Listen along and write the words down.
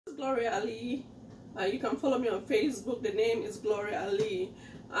Gloria Ali. You can follow me on Facebook. The name is Gloria Ali.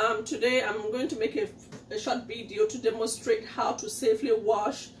 Today I'm going to make a short video to demonstrate how to safely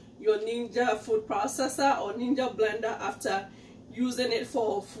wash your Ninja food processor or Ninja blender after using it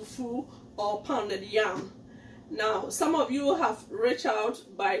for fufu or pounded yam. Now, some of you have reached out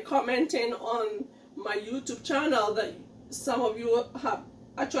by commenting on my YouTube channel that some of you have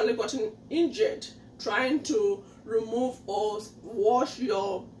actually gotten injured trying to remove or wash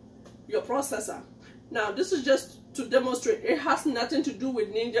your processor. Now, this is just to demonstrate. It has nothing to do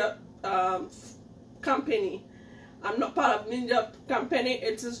with Ninja company. I'm not part of Ninja company.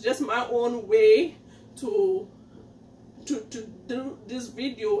 It is just my own way to do this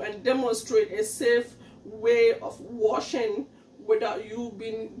video and demonstrate a safe way of washing without you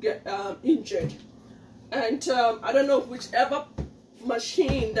being injured. And I don't know, whichever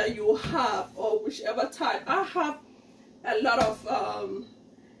machine that you have or whichever type. I have a lot of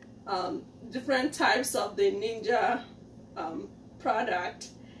different types of the Ninja product.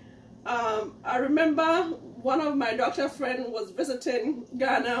 I remember one of my doctor friend was visiting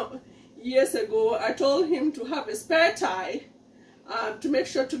Ghana years ago. I told him to have a spare tire, to make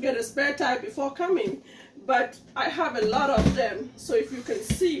sure to get a spare tire before coming. But I have a lot of them, so if you can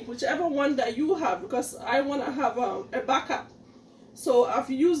see whichever one that you have, because I want to have a backup. So I've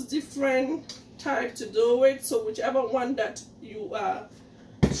used different types to do it, so whichever one that you are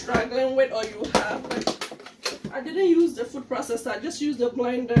struggling with or you have. But I didn't use the food processor, I just used the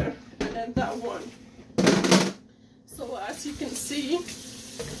blender and then that one. So as you can see,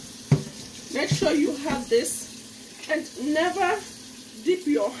 make sure you have this and never dip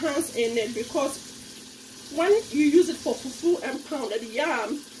your hands in it, because when you use it for fufu and pounded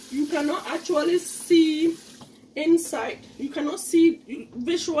yam, you cannot actually see inside. You cannot see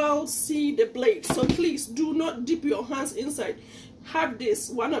the blade. So please do not dip your hands inside. Have this,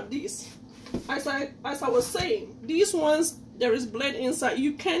 one of these. As I was saying, these ones, there is blade inside.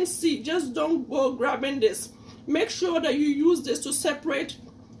 You can see. Just don't go grabbing this. Make sure that you use this to separate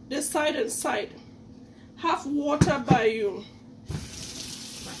the side and side. Have water by you.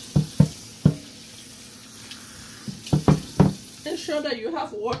 Ensure that you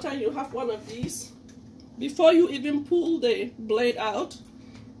have water and you have one of these. Before you even pull the blade out,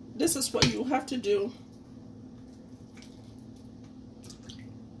 this is what you have to do.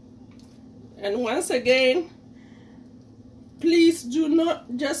 And once again, please do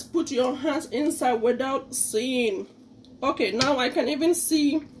not just put your hands inside without seeing. Okay, now I can even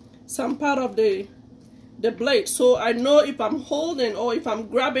see some part of the blade, so I know if I'm holding or if I'm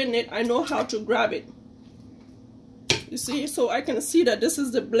grabbing it, I know how to grab it. You see, so I can see that this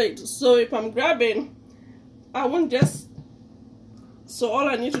is the blade. So if I'm grabbing, I won't just, so all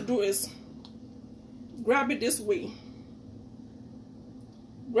I need to do is grab it this way.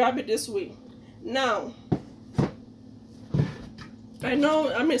 Grab it this way. Now, I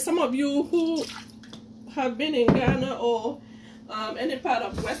know, I mean, some of you who have been in Ghana or any part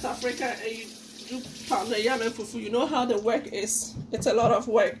of West Africa and you do pounded yam and fufu, you know how the work is. It's a lot of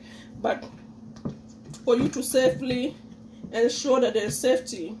work, but for you to safely ensure that there's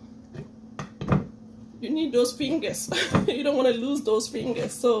safety, you need those fingers. You don't want to lose those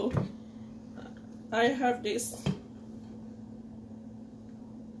fingers. So I have this.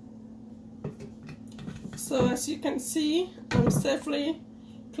 So as you can see, I'm safely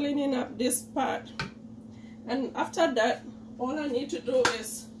cleaning up this part. And after that, all I need to do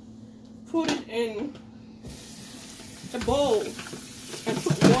is put it in a bowl and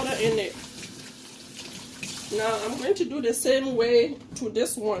put water in it. Now I'm going to do the same way to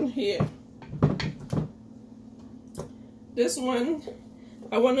this one here. This one,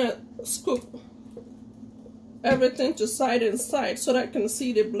 I want to scoop everything to side and side so that I can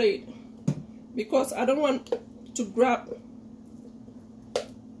see the blade, because I don't want to grab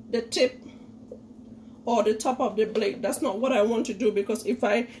the tip or the top of the blade. That's not what I want to do, because if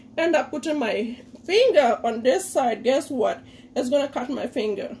I end up putting my finger on this side, guess what? It's going to cut my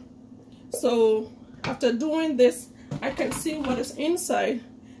finger. So after doing this, I can see what is inside.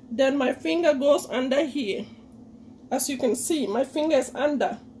 Then my finger goes under here. As you can see, my finger is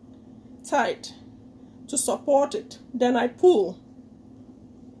under, tight, to support it. Then I pull.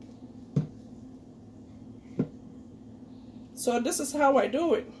 So this is how I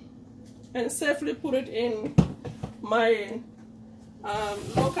do it. And safely put it in my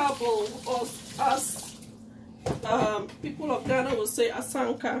local bowl, or as people of Ghana will say,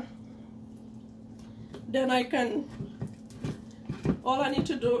 asanka. Then I can, all I need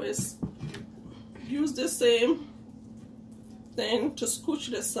to do is use the same thing to scooch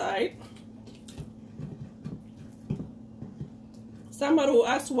the side. Somebody will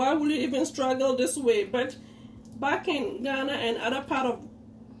ask, why will you even struggle this way? But back in Ghana and other part of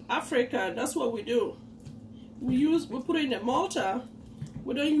Africa, that's what we do. We put it in a mortar.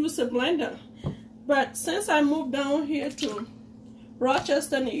 We don't use a blender. But since I moved down here to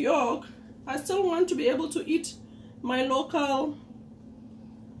Rochester, New York, I still want to be able to eat my local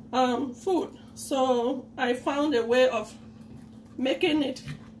food. So I found a way of making it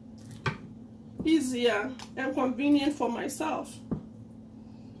easier and convenient for myself.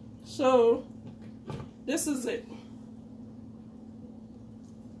 So this is it.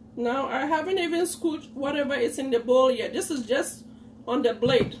 Now I haven't even scooped whatever is in the bowl yet. This is just on the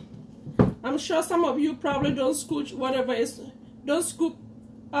blade. I'm sure some of you probably don't scoop whatever is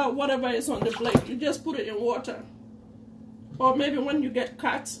out whatever is on the blade. You just put it in water. Or maybe when you get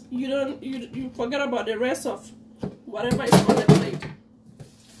cut, you forget about the rest of whatever is on the plate.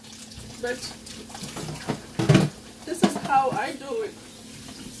 But this is how I do it.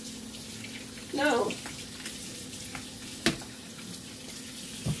 Now,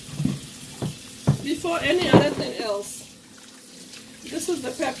 before any other thing else, this is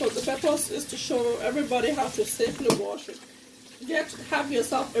the pepper. The purpose is to show everybody how to safely wash it. Have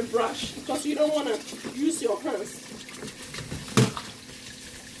yourself a brush because you don't want to use your hands.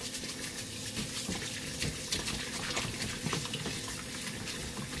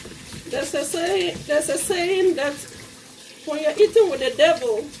 There's a saying that when you're eating with the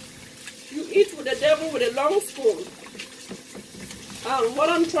devil, you eat with the devil with a long spoon. What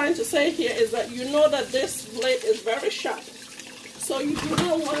I'm trying to say here is that you know that this blade is very sharp. So you do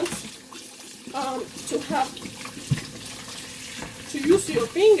not want to use your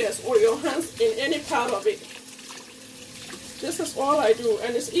fingers or your hands in any part of it. This is all I do,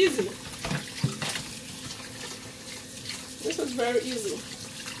 and it's easy. This is very easy.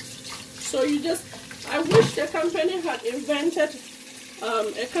 So you just, I wish the company had invented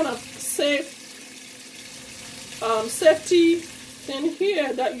a kind of safety thing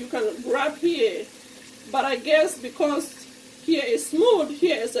here that you can grab here. But I guess because here is smooth,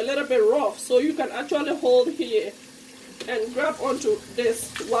 here is a little bit rough, so you can actually hold here and grab onto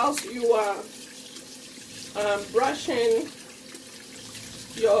this whilst you are brushing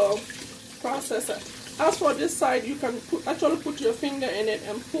your processor. As for this side, you can actually put your finger in it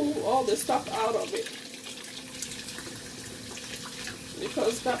and pull all the stuff out of it.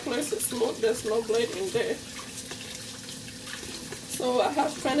 Because that place is smooth, there's no blade in there. So I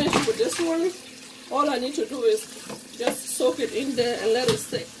have finished with this one. All I need to do is just soak it in there and let it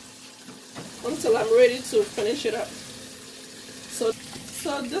sit until I'm ready to finish it up. So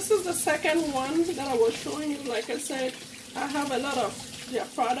this is the second one that I was showing you. Like I said, I have a lot of their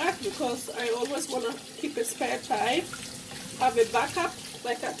product because I always want to keep a spare tie, have a backup,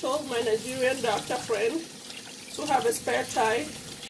 like I told my Nigerian doctor friend, to have a spare tie